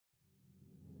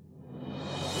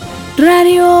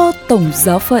Radio Tổng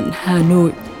Giáo phận Hà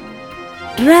Nội.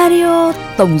 Radio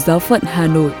Tổng Giáo phận Hà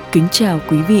Nội kính chào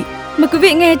quý vị. Mời quý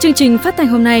vị nghe chương trình phát thanh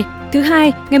hôm nay, thứ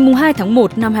hai, ngày 2 tháng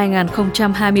 1 năm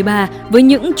 2023 với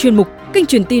những chuyên mục Kênh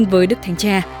truyền tin với Đức Thánh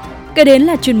Cha. Kế đến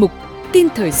là chuyên mục Tin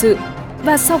thời sự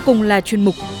và sau cùng là chuyên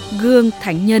mục Gương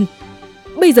Thánh Nhân.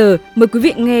 Bây giờ mời quý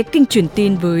vị nghe Kinh truyền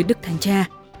tin với Đức Thánh Cha.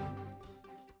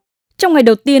 Trong ngày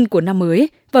đầu tiên của năm mới,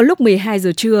 vào lúc 12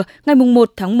 giờ trưa, ngày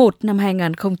 1 tháng 1 năm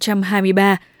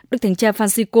 2023, Đức Thánh Cha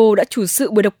Francisco đã chủ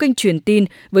sự buổi đọc kinh truyền tin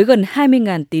với gần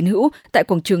 20.000 tín hữu tại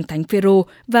quảng trường Thánh Phêrô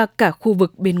và cả khu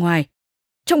vực bên ngoài.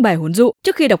 Trong bài huấn dụ,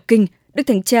 trước khi đọc kinh, Đức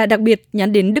Thánh Cha đặc biệt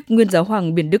nhắn đến Đức Nguyên Giáo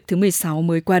hoàng Biển Đức thứ 16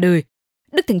 mới qua đời.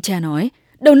 Đức Thánh Cha nói,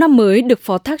 đầu năm mới được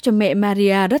phó thác cho mẹ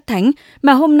Maria rất thánh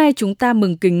mà hôm nay chúng ta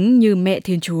mừng kính như mẹ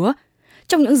Thiên Chúa.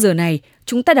 Trong những giờ này,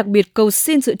 chúng ta đặc biệt cầu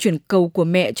xin sự chuyển cầu của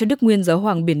mẹ cho Đức Nguyên Giáo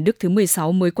hoàng Biển Đức thứ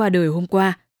 16 mới qua đời hôm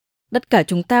qua. Tất cả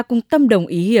chúng ta cùng tâm đồng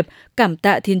ý hiệp, cảm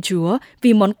tạ Thiên Chúa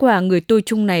vì món quà người tôi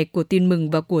chung này của tin mừng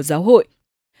và của giáo hội.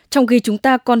 Trong khi chúng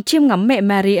ta còn chiêm ngắm mẹ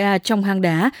Maria trong hang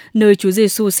đá, nơi Chúa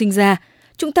Giêsu sinh ra,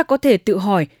 chúng ta có thể tự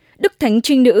hỏi, Đức Thánh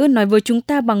Trinh Nữ nói với chúng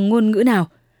ta bằng ngôn ngữ nào?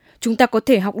 Chúng ta có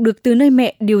thể học được từ nơi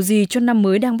mẹ điều gì cho năm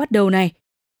mới đang bắt đầu này?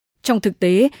 Trong thực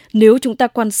tế, nếu chúng ta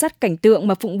quan sát cảnh tượng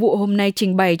mà phụng vụ hôm nay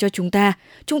trình bày cho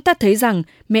chúng ta thấy rằng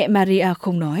mẹ Maria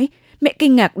không nói, mẹ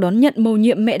kinh ngạc đón nhận mầu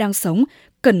nhiệm mẹ đang sống,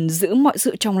 cần giữ mọi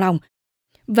sự trong lòng.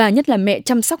 Và nhất là mẹ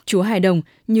chăm sóc Chúa Hài Đồng,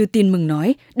 như tin mừng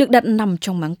nói, được đặt nằm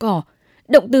trong máng cỏ.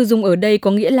 Động từ dùng ở đây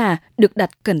có nghĩa là được đặt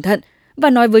cẩn thận, và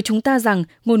nói với chúng ta rằng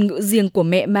ngôn ngữ riêng của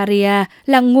mẹ Maria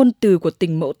là ngôn từ của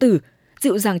tình mẫu tử,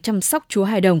 dịu dàng chăm sóc Chúa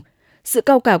Hài Đồng. Sự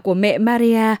cao cả của mẹ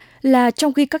Maria là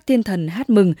trong khi các thiên thần hát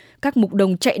mừng, các mục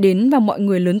đồng chạy đến và mọi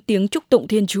người lớn tiếng chúc tụng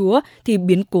Thiên Chúa thì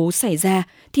biến cố xảy ra,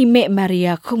 thì mẹ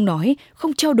Maria không nói,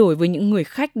 không trao đổi với những người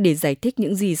khách để giải thích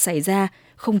những gì xảy ra,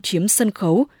 không chiếm sân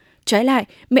khấu. Trái lại,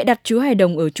 mẹ đặt Chúa Hài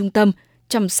Đồng ở trung tâm,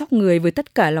 chăm sóc người với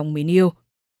tất cả lòng mến yêu.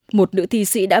 Một nữ thi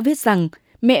sĩ đã viết rằng,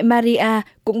 mẹ Maria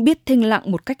cũng biết thinh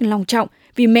lặng một cách long trọng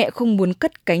vì mẹ không muốn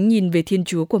cất cánh nhìn về Thiên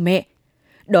Chúa của mẹ.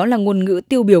 Đó là ngôn ngữ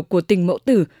tiêu biểu của tình mẫu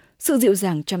tử, sự dịu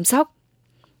dàng chăm sóc.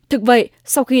 Thực vậy,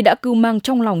 sau khi đã cưu mang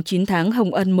trong lòng 9 tháng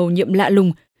hồng ân mầu nhiệm lạ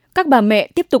lùng, các bà mẹ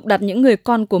tiếp tục đặt những người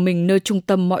con của mình nơi trung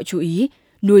tâm mọi chú ý,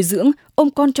 nuôi dưỡng, ôm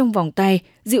con trong vòng tay,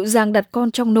 dịu dàng đặt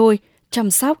con trong nôi,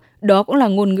 chăm sóc, đó cũng là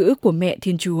ngôn ngữ của mẹ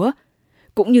Thiên Chúa.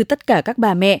 Cũng như tất cả các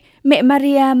bà mẹ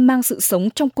Maria mang sự sống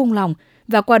trong cung lòng,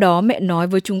 và qua đó mẹ nói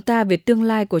với chúng ta về tương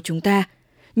lai của chúng ta.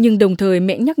 Nhưng đồng thời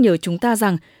mẹ nhắc nhở chúng ta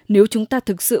rằng nếu chúng ta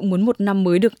thực sự muốn một năm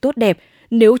mới được tốt đẹp,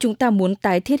 nếu chúng ta muốn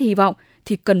tái thiết hy vọng,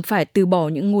 thì cần phải từ bỏ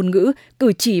những ngôn ngữ,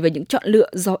 cử chỉ và những chọn lựa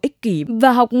do ích kỷ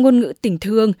và học ngôn ngữ tình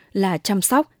thương là chăm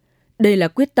sóc. Đây là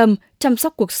quyết tâm chăm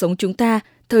sóc cuộc sống chúng ta,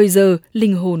 thời giờ,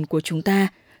 linh hồn của chúng ta,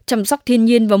 chăm sóc thiên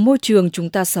nhiên và môi trường chúng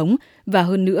ta sống, và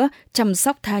hơn nữa chăm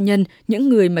sóc tha nhân, những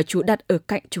người mà Chúa đặt ở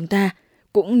cạnh chúng ta,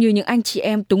 cũng như những anh chị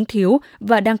em túng thiếu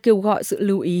và đang kêu gọi sự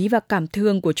lưu ý và cảm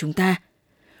thương của chúng ta.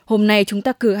 Hôm nay chúng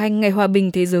ta cử hành Ngày Hòa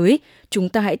bình Thế giới, chúng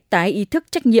ta hãy tái ý thức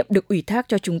trách nhiệm được ủy thác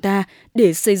cho chúng ta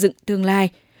để xây dựng tương lai.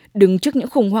 Đứng trước những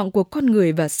khủng hoảng của con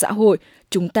người và xã hội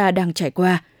chúng ta đang trải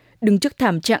qua, đứng trước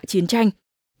thảm trạng chiến tranh,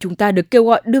 chúng ta được kêu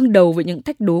gọi đương đầu với những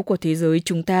thách đố của thế giới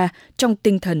chúng ta trong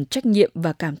tinh thần trách nhiệm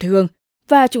và cảm thương.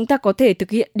 Và chúng ta có thể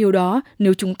thực hiện điều đó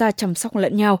nếu chúng ta chăm sóc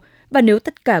lẫn nhau và nếu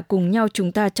tất cả cùng nhau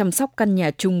chúng ta chăm sóc căn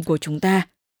nhà chung của chúng ta.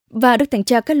 Và Đức Thánh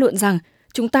Cha kết luận rằng,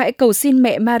 chúng ta hãy cầu xin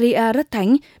mẹ Maria rất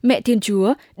thánh, mẹ Thiên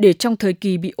Chúa, để trong thời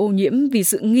kỳ bị ô nhiễm vì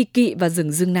sự nghi kỵ và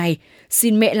dửng dưng này,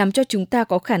 xin mẹ làm cho chúng ta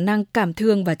có khả năng cảm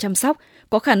thương và chăm sóc,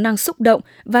 có khả năng xúc động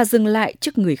và dừng lại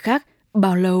trước người khác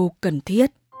bao lâu cần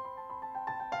thiết.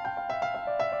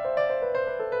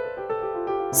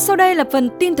 Sau đây là phần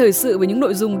tin thời sự với những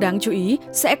nội dung đáng chú ý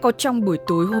sẽ có trong buổi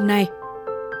tối hôm nay.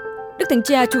 Đức Thánh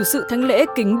Cha chủ sự thánh lễ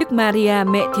kính Đức Maria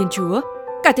mẹ Thiên Chúa.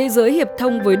 Cả thế giới hiệp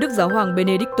thông với Đức Giáo hoàng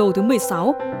Benedicto thứ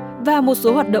 16 và một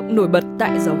số hoạt động nổi bật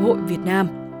tại Giáo hội Việt Nam.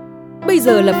 Bây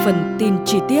giờ là phần tin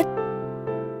chi tiết.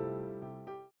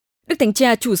 Đức Thánh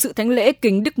Cha chủ sự thánh lễ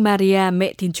kính Đức Maria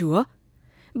mẹ Thiên Chúa.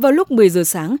 Vào lúc 10 giờ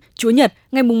sáng, Chúa Nhật,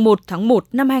 ngày 1 tháng 1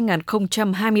 năm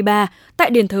 2023, tại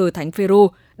đền thờ Thánh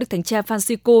Phêrô, Đức Thánh Cha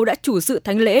Francisco đã chủ sự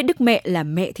thánh lễ Đức Mẹ là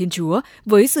Mẹ Thiên Chúa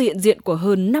với sự hiện diện của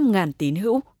hơn 5.000 tín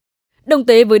hữu. Đồng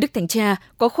tế với Đức Thánh Cha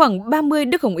có khoảng 30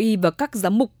 đức hồng y và các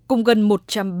giám mục cùng gần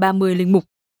 130 linh mục.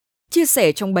 Chia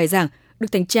sẻ trong bài giảng,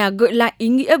 Đức Thánh Cha gợi lại ý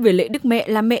nghĩa về lễ Đức Mẹ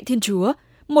là Mẹ Thiên Chúa,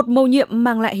 một mầu nhiệm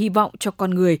mang lại hy vọng cho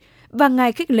con người, và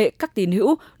Ngài khích lệ các tín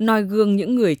hữu noi gương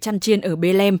những người chăn chiên ở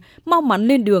Bê-lem mau mắn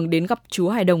lên đường đến gặp Chúa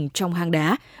Hài Đồng trong hang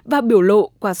đá và biểu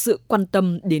lộ qua sự quan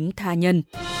tâm đến tha nhân.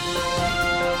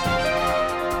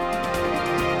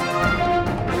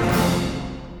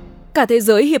 Cả thế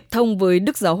giới hiệp thông với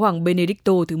Đức Giáo hoàng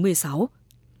Benedicto thứ 16.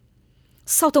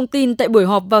 Sau thông tin tại buổi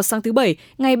họp vào sáng thứ Bảy,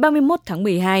 ngày 31 tháng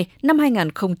 12 năm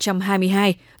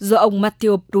 2022, do ông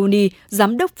Matteo Bruni,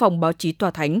 Giám đốc phòng báo chí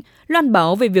Tòa Thánh, loan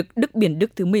báo về việc Đức Biển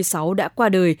Đức thứ 16 đã qua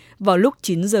đời vào lúc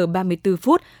 9 giờ 34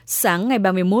 phút sáng ngày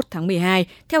 31 tháng 12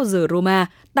 theo giờ Roma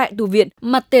tại tu viện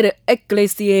Mater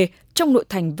Ecclesiae trong nội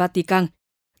thành Vatican.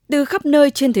 Từ khắp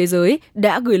nơi trên thế giới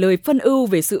đã gửi lời phân ưu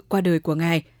về sự qua đời của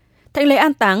Ngài. Thánh lễ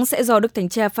an táng sẽ do Đức Thánh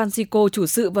Cha Francisco chủ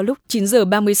sự vào lúc 9 giờ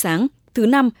 30 sáng, thứ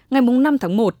Năm, ngày 5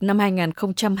 tháng 1 năm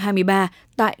 2023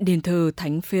 tại đền thờ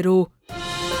Thánh Phêrô.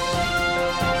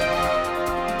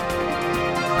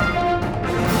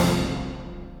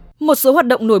 Một số hoạt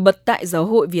động nổi bật tại Giáo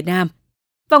hội Việt Nam.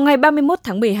 Vào ngày 31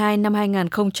 tháng 12 năm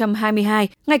 2022,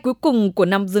 ngày cuối cùng của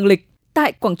năm dương lịch,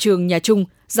 tại quảng trường Nhà Trung,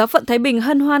 Giáo phận Thái Bình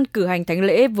hân hoan cử hành thánh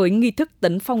lễ với nghi thức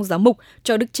tấn phong giám mục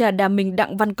cho Đức cha Đa Minh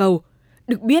Đặng Văn Cầu.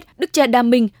 Được biết, Đức cha Đa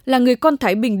Minh là người con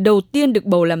Thái Bình đầu tiên được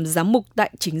bầu làm giám mục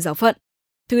tại chính giáo phận.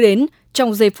 Thứ đến,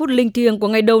 trong giây phút linh thiêng của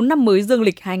ngày đầu năm mới dương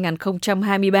lịch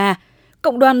 2023,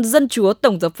 Cộng đoàn Dân Chúa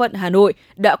Tổng giáo phận Hà Nội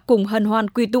đã cùng hân hoan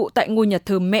quy tụ tại ngôi nhà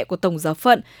thờ mẹ của Tổng giáo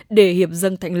phận để hiệp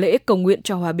dâng thánh lễ cầu nguyện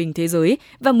cho hòa bình thế giới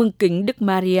và mừng kính Đức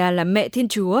Maria là mẹ Thiên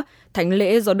Chúa, thánh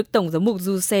lễ do Đức Tổng giám mục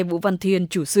Giuse Vũ Văn Thiên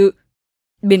chủ sự.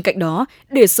 Bên cạnh đó,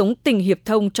 để sống tình hiệp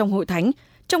thông trong hội thánh,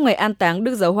 trong ngày an táng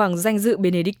Đức Giáo hoàng danh dự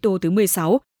Benedicto thứ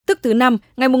 16, tức thứ Năm,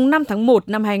 ngày 5 tháng 1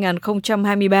 năm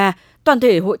 2023, toàn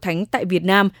thể hội thánh tại Việt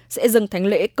Nam sẽ dâng thánh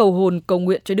lễ cầu hồn cầu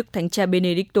nguyện cho Đức Thánh Cha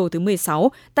Benedicto thứ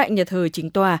 16 tại nhà thờ chính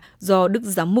tòa do Đức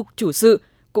Giám mục chủ sự,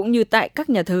 cũng như tại các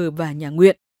nhà thờ và nhà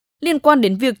nguyện. Liên quan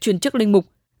đến việc truyền chức linh mục,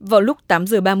 vào lúc 8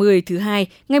 giờ 30 thứ Hai,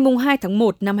 ngày 2 tháng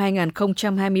 1 năm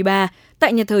 2023,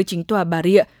 tại nhà thờ chính tòa Bà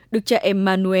Rịa, Đức cha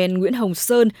Emmanuel Nguyễn Hồng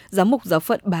Sơn, Giám mục giáo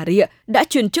phận Bà Rịa, đã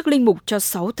truyền chức linh mục cho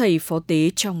 6 thầy phó tế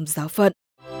trong giáo phận.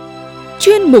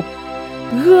 Chuyên mục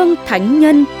Gương Thánh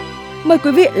Nhân. Mời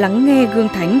quý vị lắng nghe Gương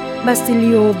Thánh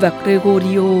Basilio và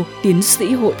Gregorio, tiến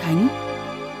sĩ hội thánh.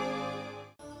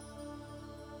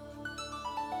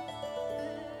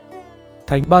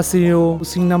 Thánh Basilio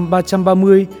sinh năm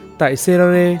 330 tại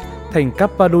Serare, thành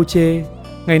Cappadoce,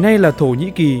 ngày nay là Thổ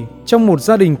Nhĩ Kỳ, trong một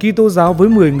gia đình Kitô giáo với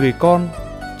 10 người con.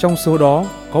 Trong số đó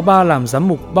có 3 làm giám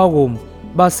mục bao gồm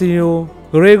Basilio,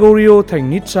 Gregorio thành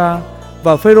Nitra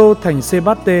và Phêrô thành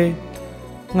Sebaste.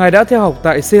 Ngài đã theo học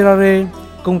tại Serare,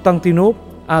 Constantinople,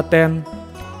 Athens.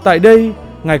 Tại đây,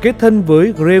 Ngài kết thân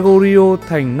với Gregorio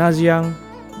thành Nazianz.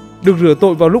 Được rửa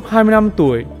tội vào lúc 25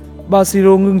 tuổi,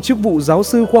 Basilio ngưng chức vụ giáo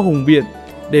sư khoa hùng biện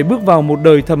để bước vào một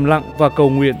đời thầm lặng và cầu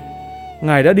nguyện.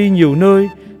 Ngài đã đi nhiều nơi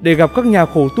để gặp các nhà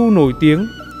khổ tu nổi tiếng,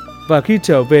 và khi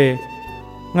trở về,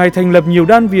 Ngài thành lập nhiều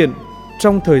đan viện.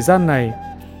 Trong thời gian này,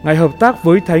 Ngài hợp tác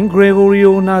với Thánh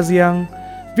Gregorio Nazianz,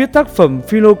 viết tác phẩm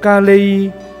Philokalei,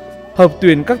 hợp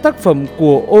tuyển các tác phẩm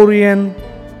của Orient.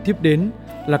 Tiếp đến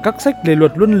là các sách lề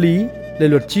luật luân lý, lề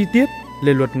luật chi tiết,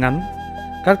 lề luật ngắn.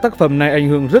 Các tác phẩm này ảnh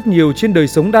hưởng rất nhiều trên đời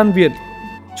sống đan viện.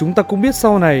 Chúng ta cũng biết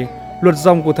sau này, luật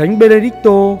dòng của Thánh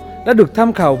Benedicto đã được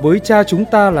tham khảo với cha chúng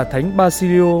ta là Thánh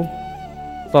Basilio.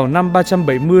 Vào năm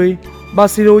 370,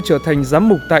 Basilio trở thành giám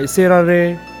mục tại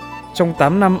Serare. Trong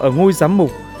 8 năm ở ngôi giám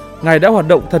mục, Ngài đã hoạt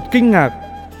động thật kinh ngạc,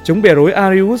 chống bè rối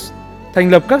Arius,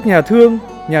 thành lập các nhà thương,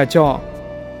 nhà trọ.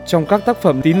 Trong các tác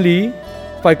phẩm tín lý,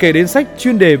 phải kể đến sách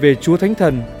chuyên đề về Chúa Thánh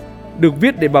Thần, được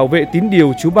viết để bảo vệ tín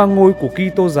điều Chúa Ba Ngôi của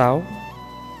Kitô giáo.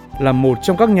 Là một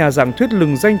trong các nhà giảng thuyết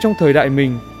lừng danh trong thời đại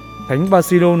mình, Thánh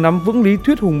Basilio nắm vững lý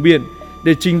thuyết hùng biện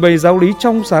để trình bày giáo lý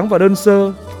trong sáng và đơn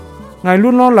sơ. Ngài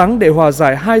luôn lo lắng để hòa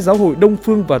giải hai giáo hội Đông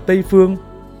Phương và Tây Phương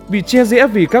bị chia rẽ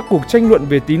vì các cuộc tranh luận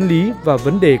về tín lý và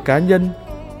vấn đề cá nhân.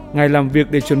 Ngài làm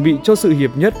việc để chuẩn bị cho sự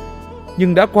hiệp nhất,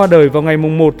 nhưng đã qua đời vào ngày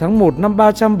 1 tháng 1 năm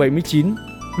 379,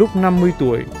 lúc 50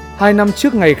 tuổi, 2 năm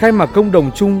trước ngày khai mạc công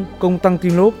đồng chung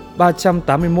Constantinople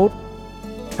 381.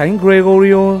 Thánh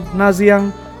Gregorio Nazianz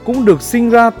cũng được sinh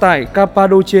ra tại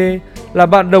Cappadoce, là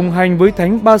bạn đồng hành với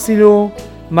Thánh Basilio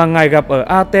mà Ngài gặp ở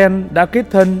Athens đã kết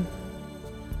thân.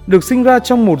 Được sinh ra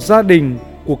trong một gia đình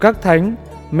của các thánh,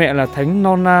 mẹ là Thánh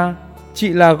Nonna, chị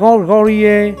là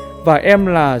Gorgorie và em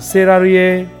là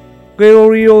Serarie.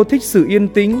 Gregorio thích sự yên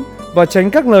tĩnh và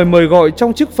tránh các lời mời gọi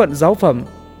trong chức phận giáo phẩm,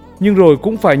 nhưng rồi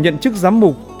cũng phải nhận chức giám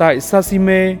mục tại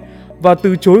Sasime và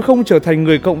từ chối không trở thành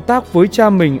người cộng tác với cha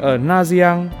mình ở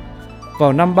Nazianz.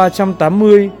 Vào năm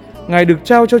 380, Ngài được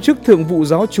trao cho chức thượng vụ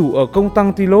giáo chủ ở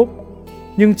Constantinople,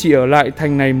 nhưng chỉ ở lại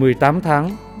thành này 18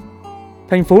 tháng.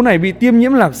 Thành phố này bị tiêm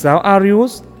nhiễm lạc giáo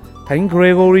Arius. Thánh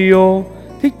Gregorio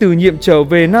thích từ nhiệm trở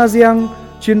về Nazianz,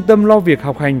 chuyên tâm lo việc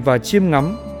học hành và chiêm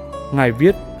ngắm. Ngài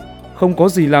viết: không có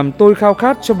gì làm tôi khao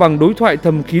khát cho bằng đối thoại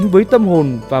thầm kín với tâm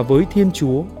hồn và với Thiên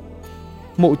Chúa.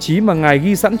 Mộ chí mà Ngài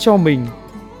ghi sẵn cho mình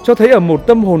cho thấy ở một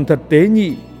tâm hồn thật tế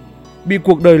nhị, bị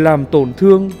cuộc đời làm tổn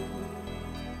thương.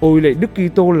 Ôi lạy Đức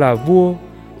Kitô là vua,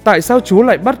 tại sao Chúa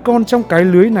lại bắt con trong cái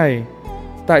lưới này?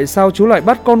 Tại sao Chúa lại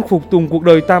bắt con phục tùng cuộc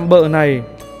đời tạm bợ này?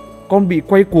 Con bị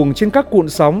quay cuồng trên các cuộn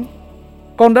sóng.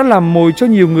 Con đã làm mồi cho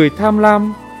nhiều người tham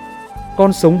lam.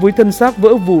 Con sống với thân xác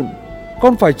vỡ vụn.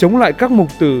 Con phải chống lại các mục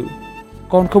tử.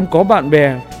 Con không có bạn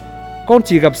bè. Con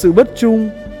chỉ gặp sự bất trung.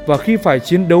 Và khi phải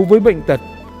chiến đấu với bệnh tật,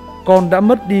 con đã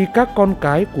mất đi các con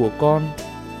cái của con.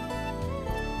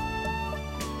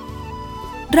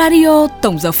 Radio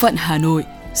Tổng Giáo phận Hà Nội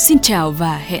xin chào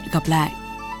và hẹn gặp lại.